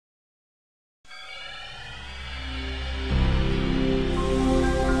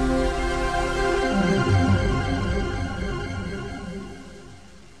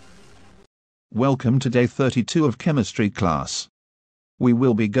Welcome to day 32 of chemistry class. We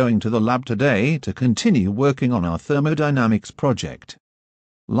will be going to the lab today to continue working on our thermodynamics project.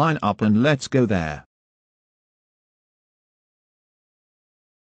 Line up and let's go there.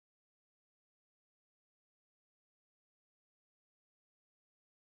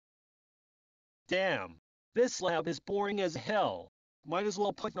 Damn, this lab is boring as hell. Might as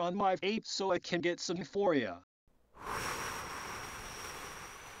well put on my vape so I can get some euphoria.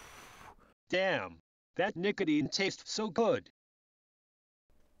 Damn, that nicotine tastes so good.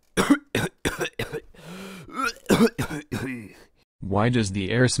 Why does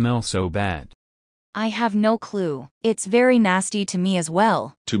the air smell so bad? I have no clue. It's very nasty to me as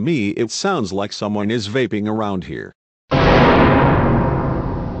well. To me, it sounds like someone is vaping around here.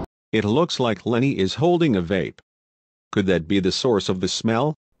 It looks like Lenny is holding a vape. Could that be the source of the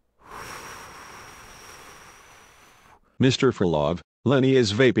smell? Mr. Frolov, Lenny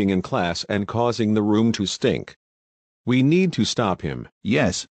is vaping in class and causing the room to stink. We need to stop him.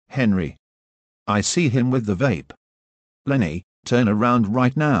 Yes, Henry. I see him with the vape. Lenny, turn around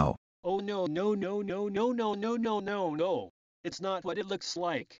right now. Oh no. It's not what it looks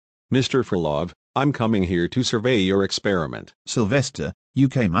like. Mr. Frolov, I'm coming here to survey your experiment. Sylvester, you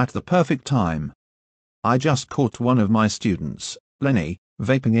came at the perfect time. I just caught one of my students, Lenny,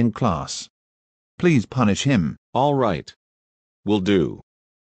 vaping in class. Please punish him. All right. Will do.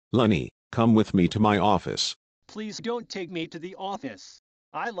 Lenny, come with me to my office. Please don't take me to the office.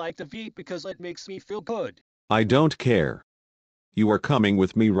 I like the vape because it makes me feel good. I don't care. You are coming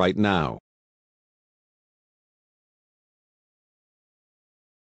with me right now.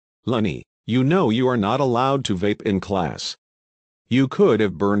 Lenny, you know you are not allowed to vape in class. You could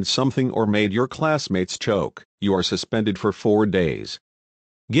have burned something or made your classmates choke. You are suspended for 4 days.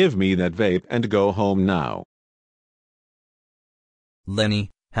 Give me that vape and go home now. Lenny,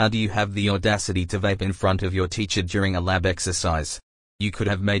 how do you have the audacity to vape in front of your teacher during a lab exercise? You could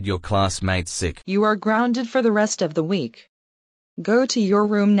have made your classmates sick. You are grounded for the rest of the week. Go to your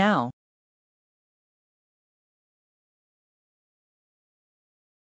room now.